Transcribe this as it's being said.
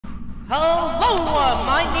Hello,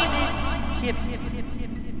 my name is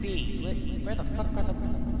Hippie. Where the fuck are the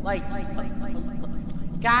lights?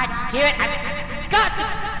 God damn it! I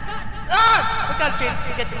gotta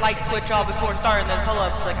get the light switch on before starting this. Hold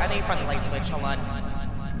up, I need to find the light switch. Hold on.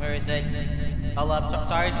 Where is it? Hold up.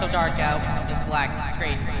 Sorry, it's so dark out. It's black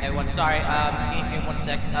screen. Everyone, sorry. Give me 1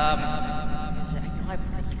 sec. Is it? I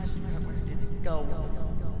guess where did it go?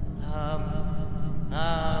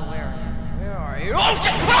 Where are you? Oh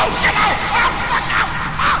shit! Oh shit!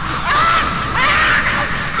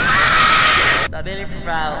 I've been here for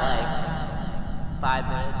about like 5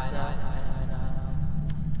 minutes now.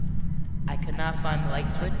 I could not find the light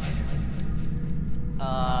switch.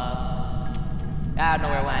 I don't know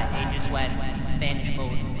where it went. It just went vanish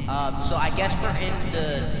mode. So I guess we're in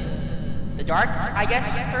the dark. I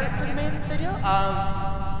guess for the main video.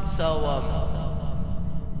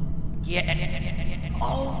 Yeah.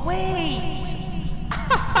 Oh wait.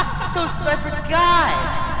 I forgot.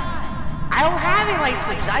 I don't have any light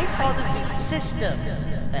switches. I saw this new system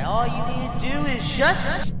that all you need to do is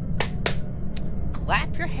just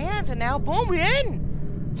clap your hands and now boom, we're in.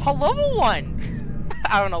 Hello everyone.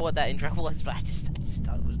 I don't know what that intro was, but I just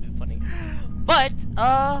thought it was really funny. But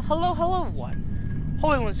hello everyone.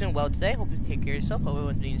 Hope everyone's doing well today. Hope you take care of yourself. Hope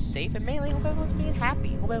everyone's being safe, and mainly hope everyone's being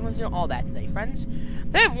happy. Hope everyone's doing all that today, friends.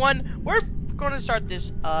 Hey everyone, we're going to start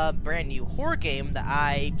this brand new horror game that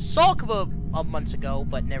I saw a couple of months ago,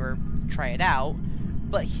 but never try it out.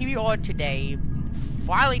 But here we are today,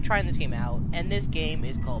 finally trying this game out, and this game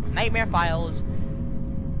is called Nightmare Files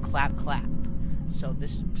Clap Clap. So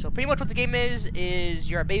pretty much what the game is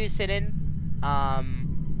you're babysitting a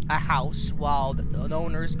house while the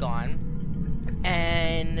owner's gone,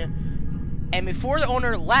 and before the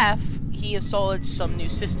owner left, he installed some new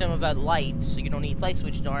system about lights, so you don't need light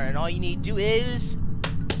switches on, and all you need to do is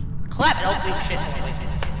clap it. Oh wait, shit.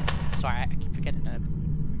 Sorry, I keep forgetting that.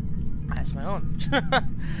 That's my own.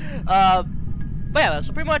 But yeah,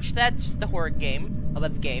 so pretty much that's the horror game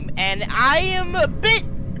about the game, and I am a bit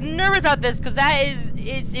nervous about this because that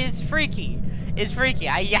is freaky. It's freaky.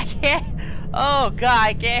 I can't. Oh god,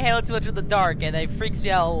 I can't handle too much of the dark, and it freaks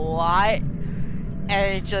me out a lot. And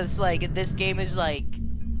it's just like this game is like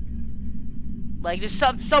there's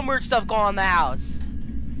some weird stuff going on in the house,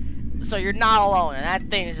 so you're not alone, and that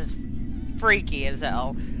thing is just freaky as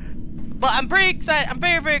hell. But I'm pretty excited. I'm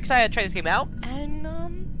very excited to try this game out, and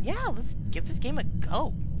yeah, let's give this game a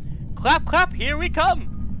go. Clap clap, here we come.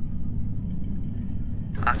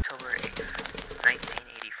 October 8th,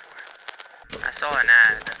 1984. I saw an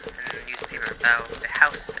ad in the newspaper about a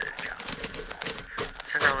house-sitting job.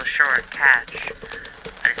 Since I was short on cash,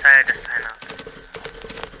 I decided to sign up.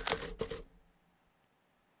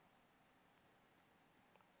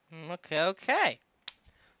 Okay.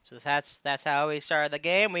 So that's how we started the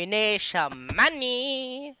game. We need some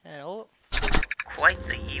money. Quite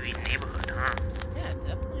the eerie neighborhood, huh? Yeah, it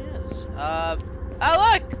definitely is. Oh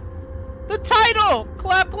look! The title!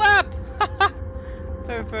 Clap clap!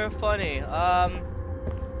 very funny.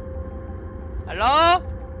 Hello?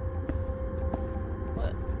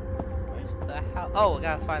 What? Where's the house? Oh, we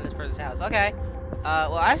gotta find this person's house. Okay.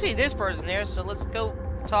 Well, I see this person here, so let's go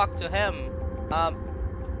talk to him. Garbage?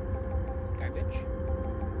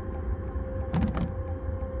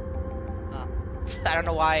 I don't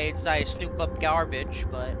know why I decided to snoop up garbage,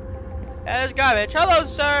 but there's garbage. Hello,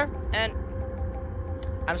 sir! And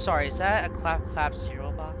I'm sorry, is that a clap clap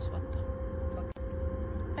cereal box? What the fuck?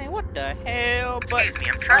 Hey, what the hell? But excuse me,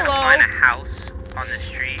 I'm trying to find a house on the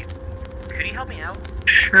street. Could you help me out?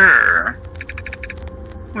 Sure.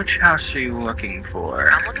 Which house are you looking for?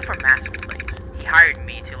 I'm looking for Max's place. He hired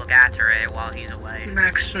me to look after it while he's away.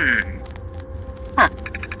 Maxim. Huh.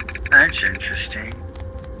 That's interesting.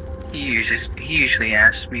 He usually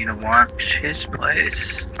asks me to watch his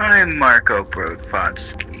place. I'm Marco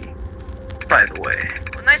Brodvodsky, by the way.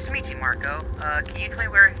 Well, nice to meet you, Marco. Can you tell me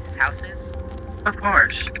where his house is? Of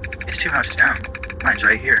course. It's 2 houses down. Mine's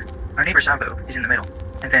right here. Our neighbor Savo is in the middle.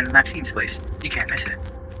 And then Maxime's place. You can't miss it.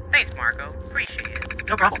 Thanks, Marco. Appreciate it.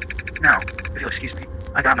 No problem. Now, if you'll excuse me,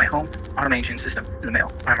 I got my home automation system in the mail.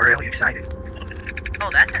 I'm really excited. Oh,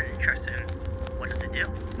 that's interesting. What does it do?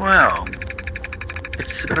 Well,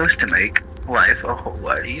 it's supposed to make life a whole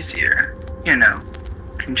lot easier. You know,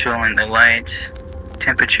 controlling the lights,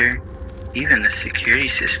 temperature, even the security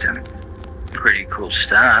system. Pretty cool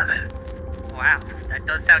stuff. Wow, that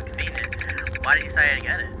does sound convenient. Why did you decide to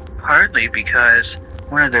get it? Partly because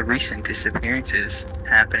one of the recent disappearances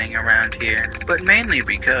happening around here, but mainly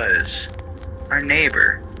because our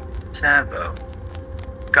neighbor, Savo,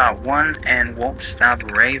 got one and won't stop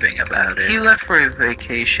raving about it. He left for a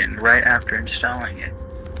vacation right after installing it.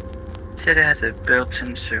 said it has a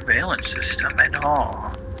built-in surveillance system at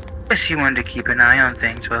all. Guess he wanted to keep an eye on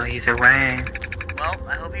things while he's away. Well,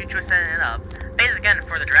 I hope you enjoy setting it up. Thanks again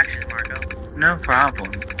for the directions, Marco. No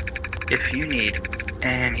problem. If you need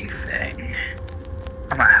anything,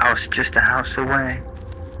 I'm a house just a house away.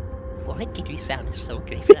 What did we sound is so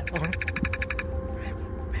great for that one?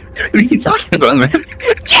 What are you talking about, man?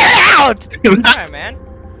 Get out! Alright, man.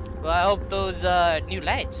 Well, I hope those new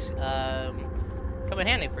lights come in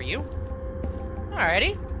handy for you.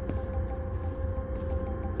 Alrighty.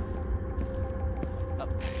 Oh.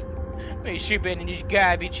 Let me shoot in this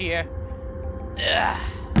garbage here. Ugh.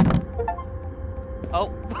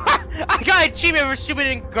 Oh. I got an achievement for stupid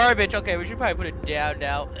in garbage. Okay, we should probably put it down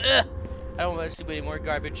now. Ugh. I don't want to stupid anymore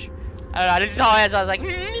garbage. I don't know, this is all I had, so I was like,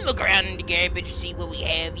 look around in the garbage, see what we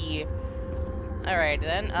have here. Alright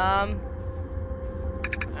then, alright,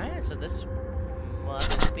 so this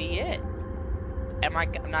must be it. I'm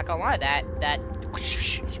not gonna lie, that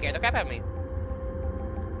scared the crap out of me.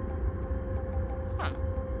 Huh.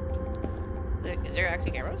 Is there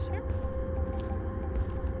actually cameras here?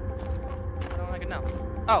 I don't like it know.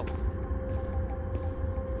 Oh.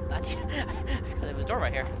 I forgot there was a door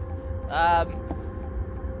right here. I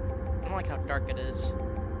don't like how dark it is. A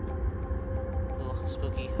little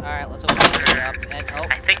spooky. Alright, let's open it up and oh.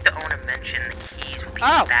 I think the owner mentioned the keys will be in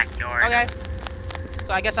the backyard. Okay.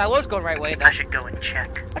 So I guess I was going right way then. I should go and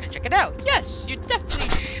check. I should check it out. Yes, you definitely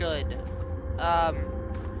should.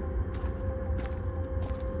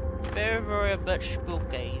 Very bit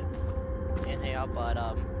spooky in here, but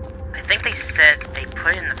I think they said they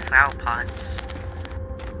put in the flower pots.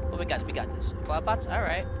 well, we got this. Flower pots?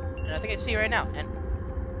 Alright. And I think I see it right now. And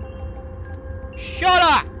shut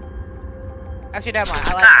up! Actually, never mind.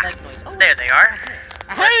 I like noise. Oh, there they are.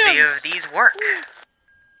 Let's see if these work.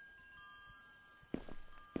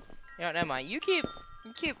 You know, never mind. You keep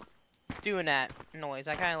doing that noise.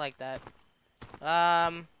 I kind of like that.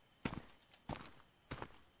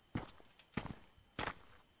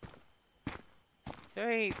 It's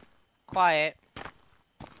very quiet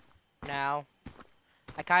now.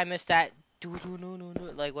 I kind of missed that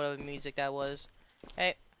like whatever music that was.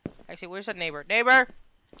 Hey, actually, where's the neighbor? Neighbor!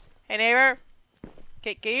 Hey, neighbor!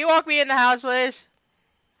 Can you walk me in the house, please?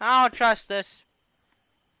 I don't trust this.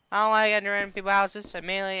 I don't like entering people's houses. I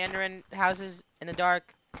mainly enter in houses in the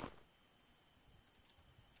dark.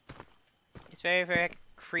 It's very, very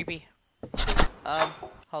creepy.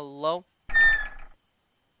 Hello?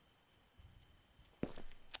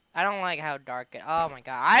 I don't like how dark it. Oh my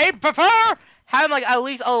god. I prefer having like at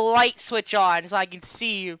least a light switch on so I can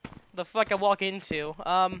see the fuck I walk into.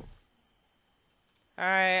 Alright,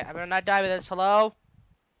 I better not die with this. Hello?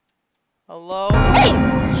 Hello?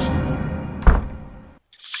 Oh!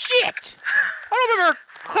 Shit! I don't remember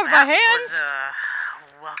clapping my hands!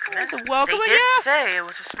 Welcome in. Welcome They in, did yeah? say it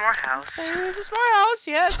was a smart house. It is a smart house,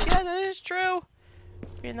 yes, that is true.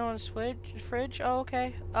 You know, in the fridge? Oh,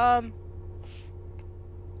 okay.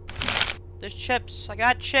 There's chips. I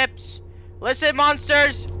got chips. Listen,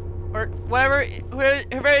 monsters! Or whoever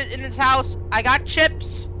is in this house, I got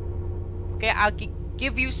chips! Okay, I'll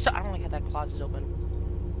give you some. I don't like how that closet's open.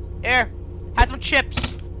 Here, have some chips.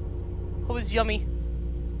 Hope it's yummy.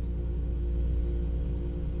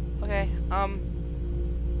 Okay,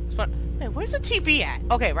 wait, where's the TV at?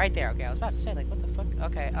 Okay, right there. Okay, I was about to say, like, what the fuck?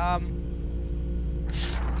 Okay,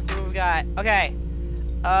 let's see what we got. Okay,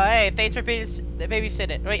 hey, thanks for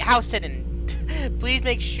babysitting. Wait, house sitting. Please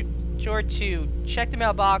make sure to check the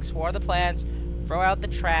mailbox, water the plants, throw out the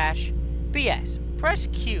trash. P.S. Press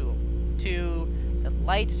Q to the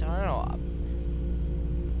lights. I don't know.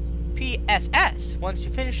 P.S.S. Once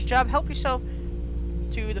you finish the job, help yourself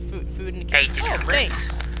to the food in the kitchen. Hey, oh,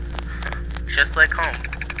 thanks. Just like home.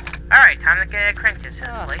 Alright, time to get cranked into this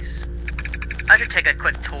place. I should take a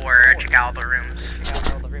quick tour and check out all the rooms. Check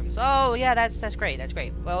out all the rooms. Oh, yeah, that's great. That's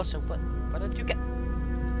great. Well, so what did you get? I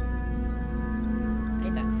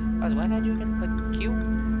hate that. Oh, what did I do again? Click Q?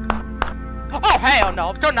 Oh, hell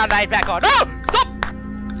no. Turn that light back on. Oh, stop!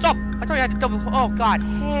 Stop! I told you I had to double. Oh, God.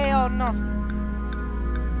 Hell no.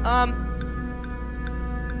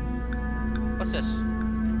 What's this?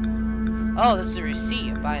 Oh, this is a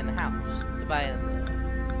receipt of buying the house. To buy a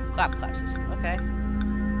clap system. Okay.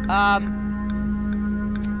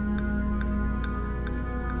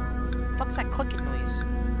 What's that clicking noise?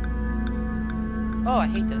 Oh, I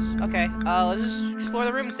hate this. Okay. Let's just explore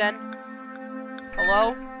the rooms then.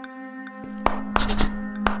 Hello?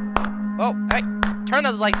 Oh, hey. Turn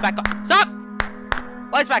the lights back on. Stop!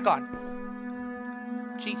 Lights back on.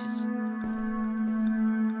 Jesus.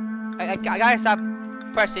 I gotta stop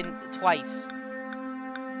pressing twice.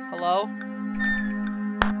 Hello?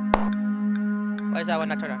 Why is that one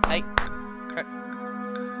not turned on? Hey. Turn.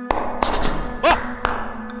 Whoa!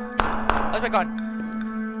 Where's my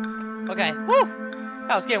gun? Okay. Woo!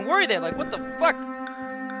 I was getting worried there. Like, what the fuck?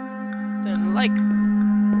 Didn't like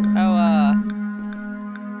how,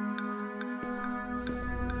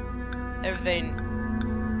 everything.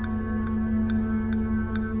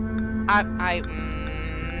 I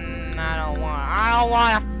don't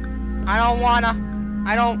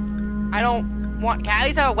want. Can I at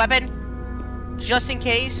least have a weapon? Just in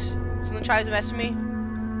case someone tries to mess with me?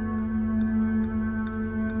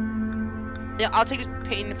 Yeah, I'll take this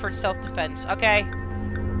pain for self-defense, okay?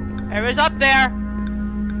 Everyone's up there!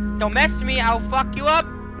 Don't mess with me, I'll fuck you up!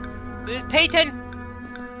 This is Peyton!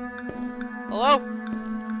 Hello?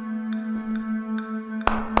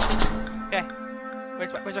 Okay.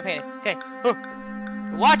 Where's my Peyton? Okay.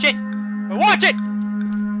 Watch it! Watch it!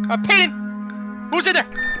 Peyton! Who's in there?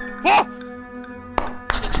 Whoa!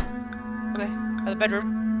 Okay, the bedroom.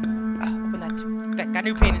 Open that. Got a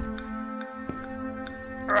new Peyton.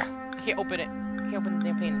 I can't open it. I can't open the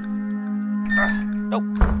damn Peyton. Nope.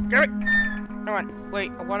 Damn it! Come on.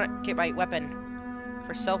 Wait, I wanna get my weapon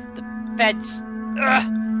for self-defense.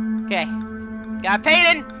 Okay. Got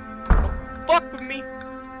Peyton! Don't fuck with me.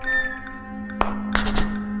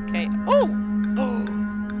 Okay. Oh!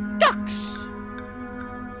 Ducks!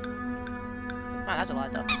 Oh, that's a lot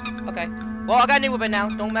of ducks. Okay. Well, I got a new weapon now.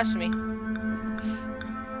 Don't mess with me.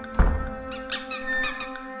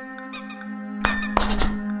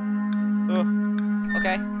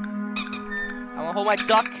 Okay. I wanna hold my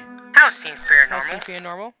duck. House seems pretty House normal. seems pretty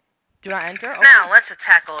normal. Do not enter. Okay. Now, let's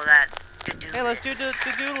tackle that to-do Hey, let's do the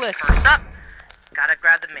to-do list. First up, gotta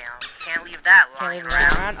grab the mail. Can't leave that Can't lying leave it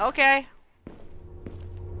around. around. Okay.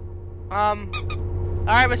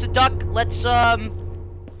 Alright, Mr. Duck, let's go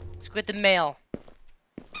get the mail.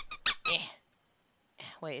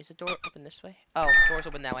 Wait, is the door open this way? Oh, door's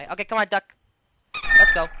open that way. Okay, come on, Duck.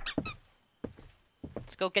 Let's go.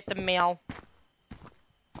 Let's go get the mail.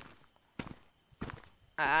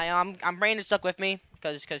 I'm bringing the Duck with me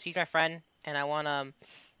because he's my friend and I want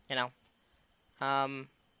you know,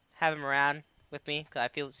 have him around with me because I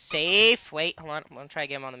feel safe. Wait, hold on. I'm gonna try to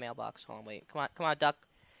get him on the mailbox. Hold on, wait. Come on, Duck.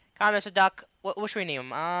 Come on, Mr. Duck. What should we name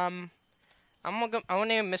him? I'm gonna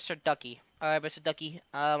name him Mr. Ducky. Alright, Mr. Ducky.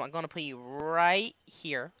 I'm gonna put you right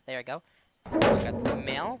here. There we go. Got the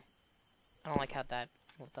mail. I don't like how that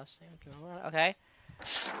with us thing came over. Okay.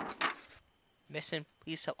 Missing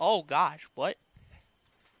police. Oh gosh, what?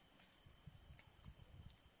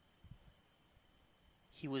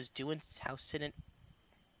 He was doing house sitting.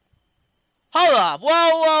 Hold up!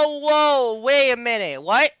 Whoa! Wait a minute.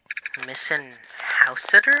 What? Missing house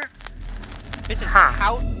sitter? Missing Huh.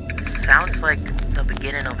 house. Sounds like the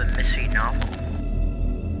beginning of a mystery novel.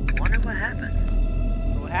 Wonder what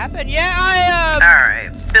happened. What happened? Yeah,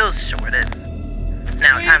 Alright, bill's sorted.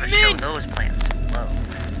 Now What do time to you show mean? those plants low.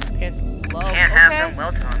 Pants low. Can't have them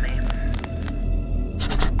welted on me.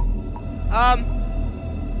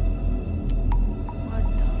 What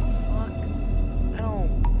the fuck? I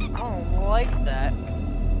don't like that.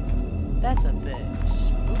 That's a bit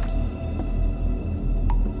spooky.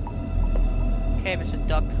 Okay, Mr.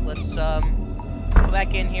 Duck, let's go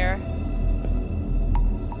back in here.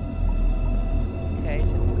 Okay,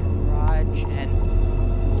 it's in the garage and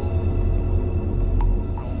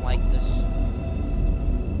I don't like this.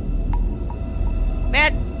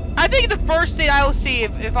 Man, I think the first thing I will see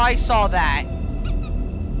if I saw that,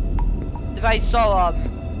 if I saw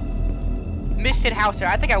missing house there,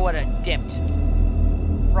 I think I would have dipped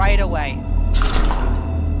right away.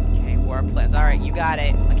 Okay, war plans. All right, you got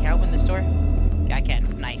it. Can I open this door? Okay, I can.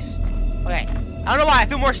 Nice. Okay. I don't know why I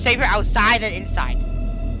feel more safer outside than inside.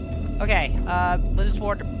 Okay. Let's just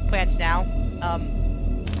water the plants now.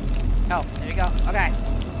 Oh, there you go. Okay.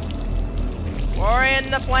 Watering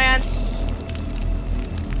the plants.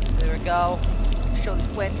 There we go. Show these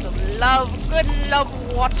plants some love. Good love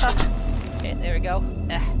water. Okay, there we go.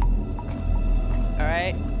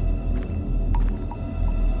 Alright.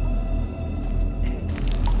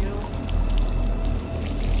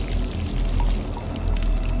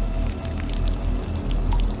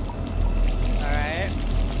 Alright.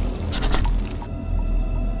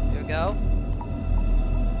 There we go.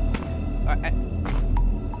 Alright.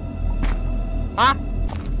 Huh?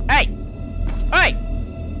 Hey! Hey!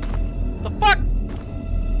 The fuck?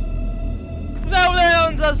 Who's over there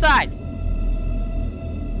on the other side?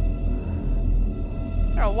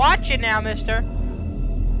 Better watch it now, mister.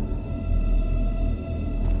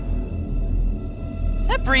 Is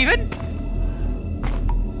that breathing?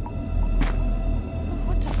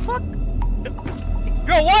 What the fuck?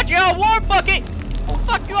 Yo, watch it! Yo, water bucket! I'll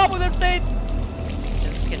fuck you up with this thing!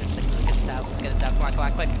 get this thing. Let's get this out. Let's get this out. Come on, come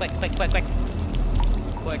on, quick, quick, quick, quick, quick.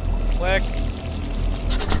 Quick, quick.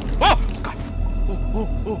 Whoa! God.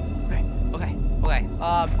 Ooh. Okay, okay, okay.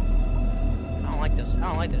 I don't like this. I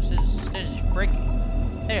don't like this. This is freaky.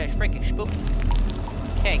 This is freaking spooky.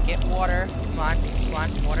 Okay, get water. Come on,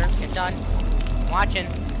 water. Get done. I'm watching.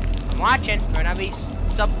 I'm watching. There's gonna be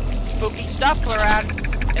some spooky stuff coming around.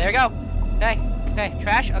 Okay, there we go. Okay, okay,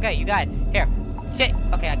 trash. Okay, you got it. Here, sit.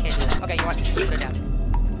 Okay, I can't do that. Okay, you want to put it down.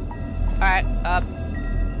 Alright,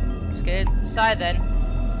 let's get inside then.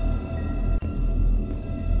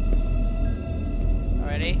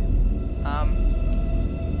 Alrighty.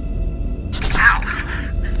 Ow!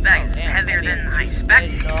 This bag is heavier than I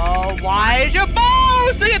expected. No, why is your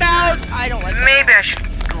balls sticking out? I don't like that. Maybe I should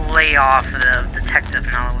lay off the detective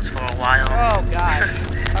knowledge for a while. Oh, God.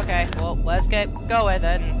 Okay, well, let's get going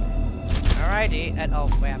then. Alrighty, and oh,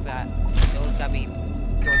 wait, I forgot. It's gotta be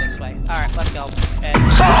going this way. Alright, let's go. And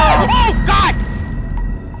oh, God!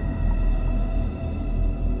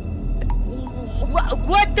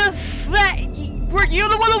 What the fuck? Were you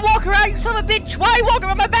the one who walked around, you son of a bitch? Why are you walking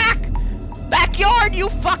around my backyard, you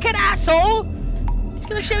fucking asshole? He's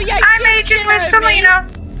gonna show you how I'm Agent Misdemeanor.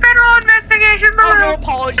 Federal Investigation Bureau. Oh, no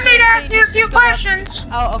apologies. I need to ask you a few questions.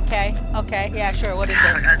 Oh, okay. Okay, yeah, sure. What is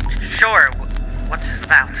it? Sure. What's this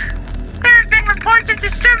about? There have been reports of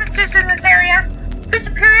disturbances in this area.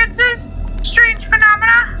 Disappearances, strange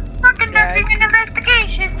phenomena. We're conducting an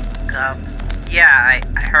investigation. Yeah,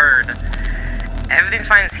 I heard. Everything's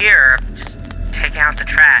fine here. Just taking out the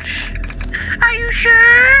trash. Are you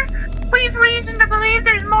sure? We've reason to believe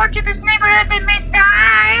there's more to this neighborhood than meets the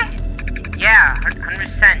eye. Yeah,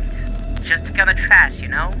 100%. Just to get the trash, you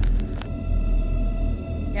know?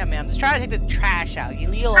 Yeah, man, I'm just trying to take the trash out. You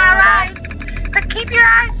leave alone. Alright, but keep your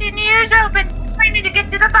eyes and ears open. We need to get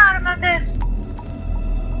to the bottom of this.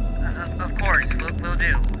 Of course, we'll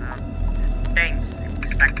do. Thanks,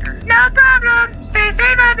 Inspector. No problem. Stay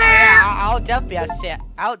safe out there. Yeah, I'll definitely be safe.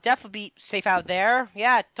 I'll definitely be safe out there.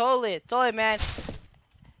 Yeah, totally, man.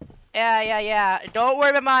 Yeah. Don't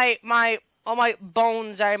worry about all my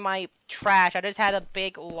bones are in my trash. I just had a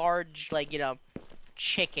big, large, like,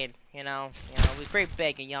 chicken. It was pretty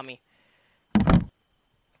big and yummy.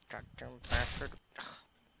 Goddamn bastard. Ugh.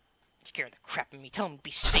 Scared the crap out of me. Tell him to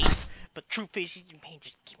be safe. But truth is, man,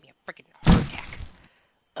 just give me a freaking heart attack.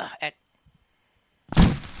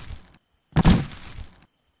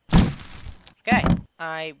 Okay.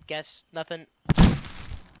 I guess nothing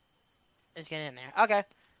is getting in there. Okay.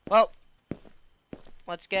 Well,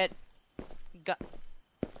 let's get... Is that...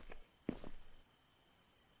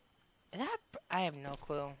 I have no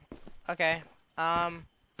clue. Okay. Let's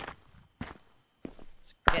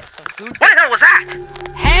get some food. What the hell was that?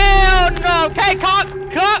 Hell no! Okay, cop!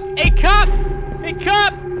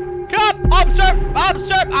 Officer!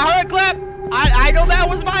 I heard a clap! I know that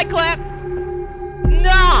was my clap!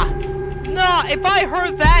 Nah! If I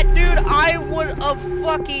heard that, dude, I would have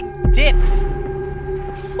fucking dipped.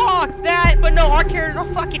 Fuck that! But no, our character's a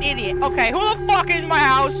fucking idiot. Okay, who the fuck is in my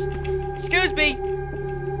house? Excuse me?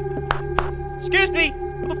 Who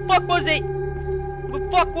the fuck was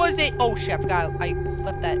it? Oh shit, I forgot. I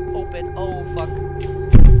left that open. Oh fuck.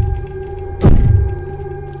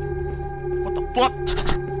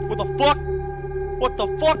 What the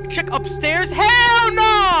fuck? Check upstairs? Hell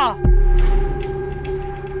no!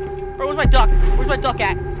 Bro, where's my duck? Where's my duck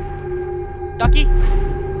at? Ducky?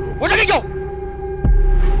 Where's Ducky go?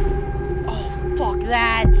 Oh, fuck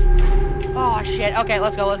that. Oh shit. Okay,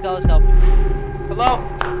 let's go.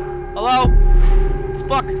 Hello?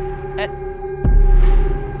 Fuck.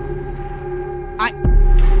 I'm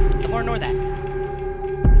gonna ignore that.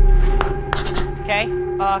 Okay,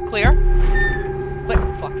 clear.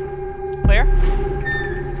 Fuck. Clear.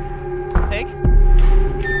 Think.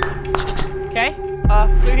 Okay,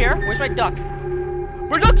 clear here. Where's my duck?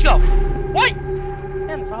 Where'd ducks go? What?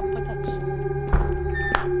 Man, drop my ducks.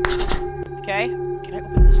 Okay, can I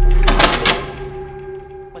open this door?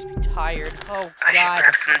 Must be tired. Oh, God. I should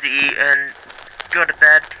grab something to eat and go to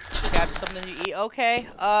bed. Grab something to eat. Okay,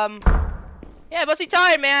 yeah, must be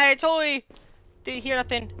tired, man. I totally didn't hear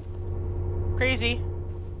nothing crazy.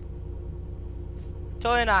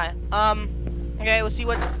 Totally not. Okay, let's see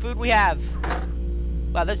what food we have.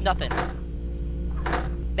 Wow, there's nothing.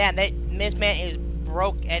 Man, this man is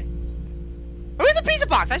broke and... Where's the pizza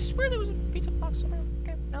box? I swear there was a pizza box somewhere.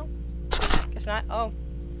 Okay, no. Guess not. Oh.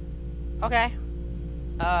 Okay.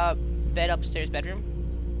 Bed upstairs bedroom.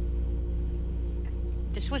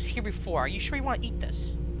 This was here before. Are you sure you want to eat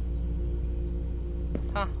this?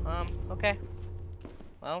 Huh, okay.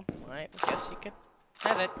 Well, alright, I guess you could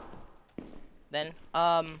have it. Then,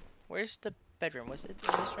 where's the bedroom? Was it in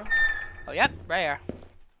this room? Oh, yep, right here.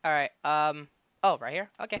 Alright, oh, right here?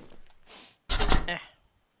 Okay.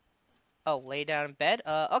 Oh, lay down in bed?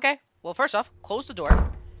 Okay. Well, first off, close the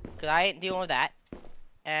door. Because I ain't dealing with that.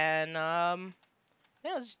 And, yeah,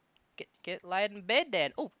 let's get light in bed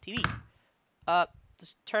then. Oh, TV.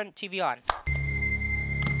 Just turn the TV on.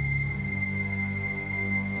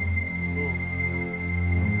 Ooh.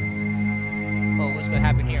 Oh, what's gonna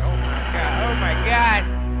happen here? Oh my god, oh my god!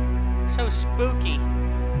 So spooky.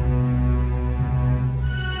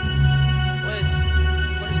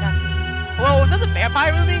 What is happening? Whoa, was that the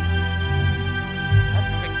vampire movie?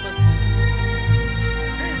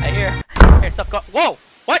 I hear stuff go. Whoa!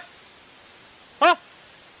 What? Huh?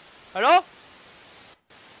 Hello?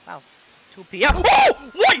 Wow. 2 p.m. Whoa!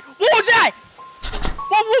 Wait! What was that?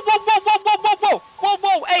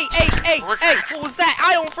 Whoa! Hey! What was Hey! that? What was that?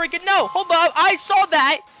 I don't freaking know. Hold up! I saw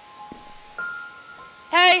that.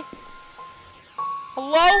 Hey!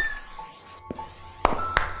 Hello?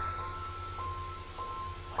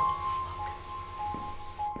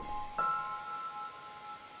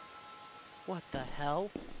 What the hell?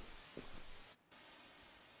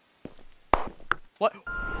 What?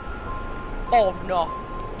 Oh no.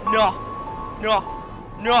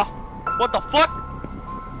 No. What the fuck?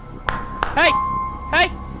 Hey!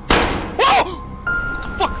 Whoa! What the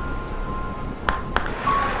fuck?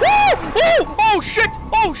 Woo! Oh shit!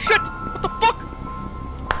 What the fuck?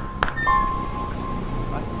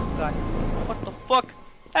 Oh god. What the fuck?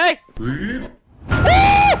 Hey!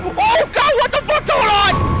 Oh god, what the fuck going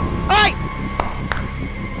on? Hey!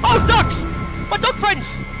 Oh, ducks! My duck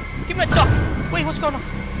friends! Give me a duck! Wait, what's going on?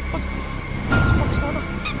 What the fuck is going on?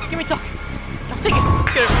 Give me a duck! No, take it!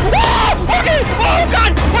 Get it! Whoa! Okay! Oh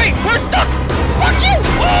god! Wait, where's duck? Fuck you!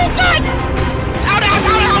 Oh god! Out of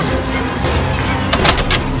house!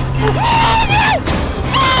 Oh no!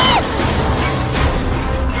 Oh!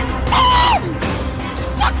 Oh!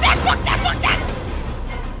 Fuck that!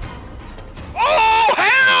 Oh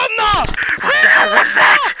hell no! What the hell was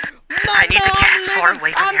that? No, I need to get as far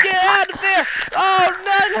away from I'm here getting as out of there! Oh,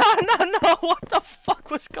 no! What the fuck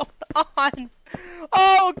was going on?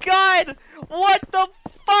 Oh, God! What the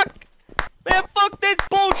fuck? Man, fuck this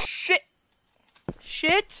bullshit!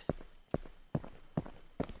 Shit?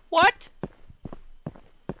 What?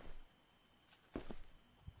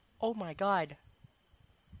 Oh my God.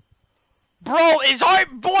 Bro, is our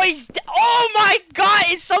boys... Oh my God!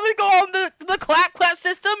 Is something going on the clap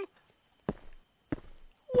system?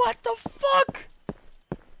 What the fuck?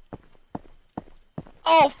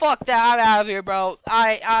 Oh, fuck that. I'm out of here, bro.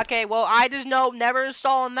 Okay, well, I just know never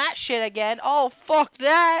installing that shit again. Oh, fuck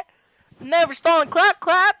that. Never installing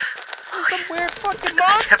clap. Some weird fucking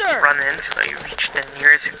monster. I kept running until you reached the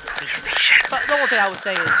nearest police station. But the only thing I would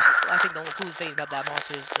say is, I think the only cool thing about that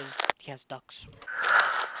monster is he has ducks.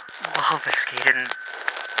 While investigating,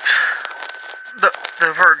 the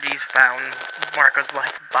authorities found Marco's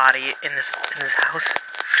life body in his house.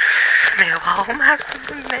 Meanwhile, has the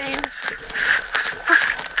remains was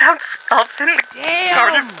found stuffed in the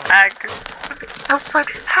garden bag outside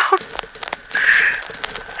his house.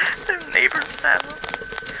 Their neighbor's had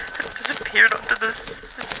disappeared under this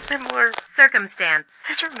similar circumstance.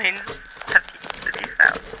 His remains have yet to be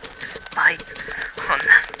found, despite on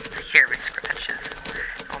the hairy scratches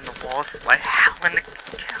on the walls by howling the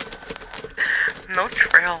cow. No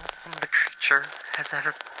trail from the creature has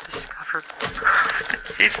ever been discovered. The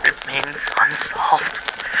case remains unsolved.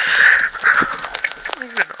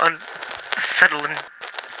 Leave an unsettling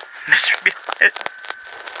mystery behind it.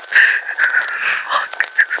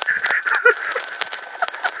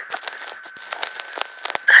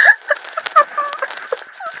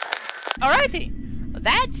 Alrighty,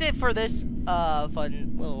 that's it for this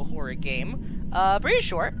fun little horror game. Pretty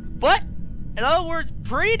short, but in other words,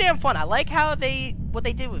 pretty damn fun. I like how what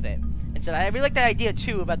they did with it. And so I really like that idea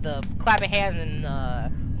too about the clapping hands and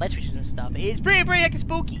light switches and stuff. It's pretty heckin'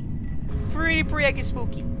 spooky. Pretty heckin'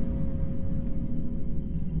 spooky.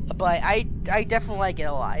 But I definitely like it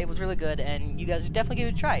a lot. It was really good, and you guys should definitely give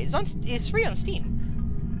it a try. It's free on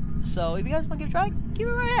Steam. So if you guys want to give it a try, give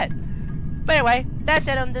it right ahead. But anyway, that's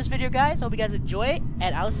it on this video, guys. Hope you guys enjoy it,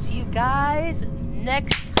 and I'll see you guys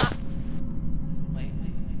next time. Wait.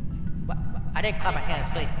 What? I didn't clap my hands.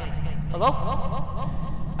 Wait. Hello?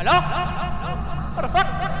 Hello? What the fuck?